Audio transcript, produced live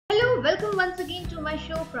and welcome once again to my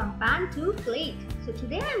show From Pan to Plate. So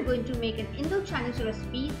today I am going to make an Indo Chinese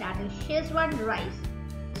recipe that is Schezwan rice.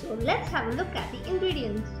 So let's have a look at the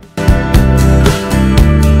ingredients.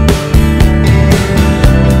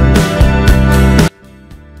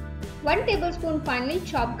 1 tablespoon finely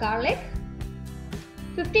chopped garlic,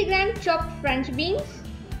 50 gram chopped French beans,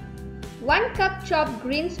 1 cup chopped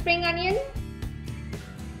green spring onion,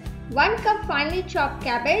 1 cup finely chopped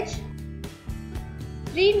cabbage,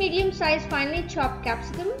 3 medium-sized finely chopped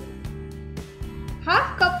capsicum,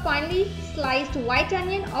 half cup finely sliced white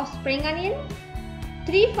onion or spring onion,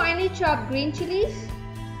 3 finely chopped green chilies,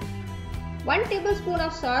 1 tablespoon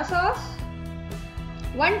of soy sauce,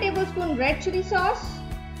 1 tablespoon red chili sauce,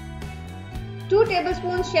 2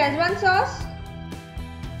 tablespoons Schezwan sauce,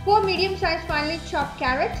 4 medium-sized finely chopped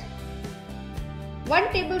carrot,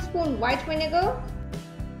 1 tablespoon white vinegar,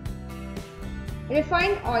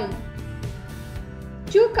 refined oil,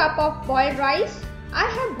 2 cup of boiled rice. I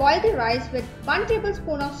have boiled the rice with 1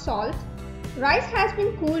 tablespoon of salt. Rice has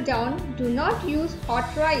been cooled down. Do not use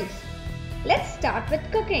hot rice. Let's start with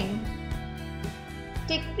cooking.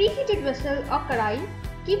 Take preheated vessel or karai.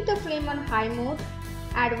 Keep the flame on high mode.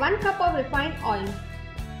 Add 1 cup of refined oil.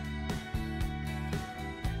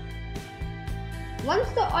 Once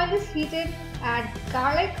the oil is heated, add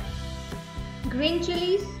garlic, green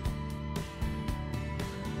chilies,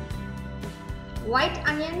 white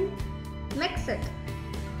onion, mix it.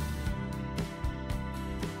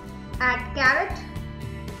 Add carrot,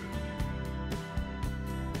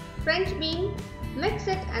 French bean, mix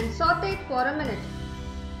it and saute it for a minute.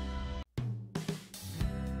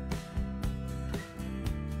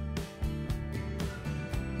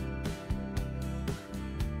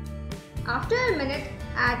 After a minute,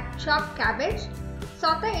 add chopped cabbage,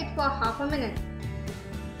 saute it for half a minute.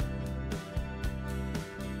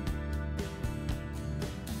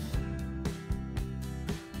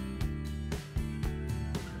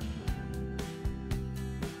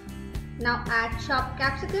 Now add chopped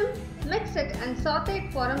capsicum, mix it and saute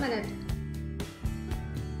it for a minute.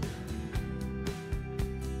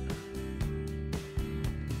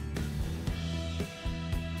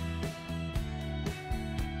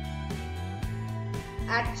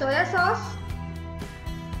 Add soya sauce,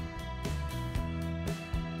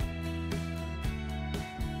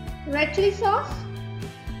 red chili sauce,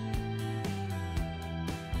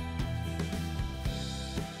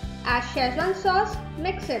 add Schezwan sauce,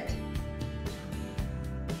 mix it.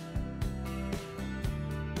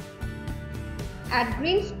 Add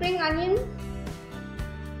green spring onion,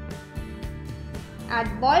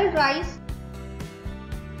 add boiled rice,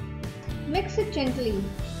 mix it gently.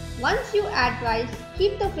 Once you add rice,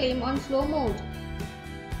 keep the flame on slow mode.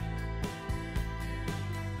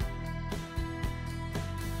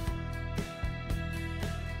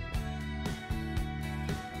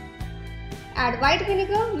 Add white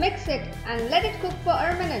vinegar, mix it and let it cook for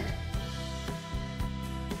a minute.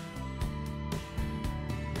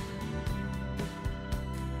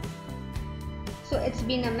 So it's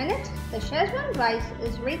been a minute. The Schezwan rice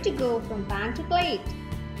is ready to go from pan to plate.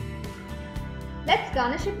 Let's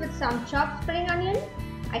garnish it with some chopped spring onion.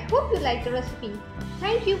 I hope you liked the recipe.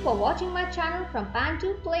 Thank you for watching my channel From Pan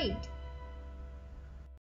to Plate.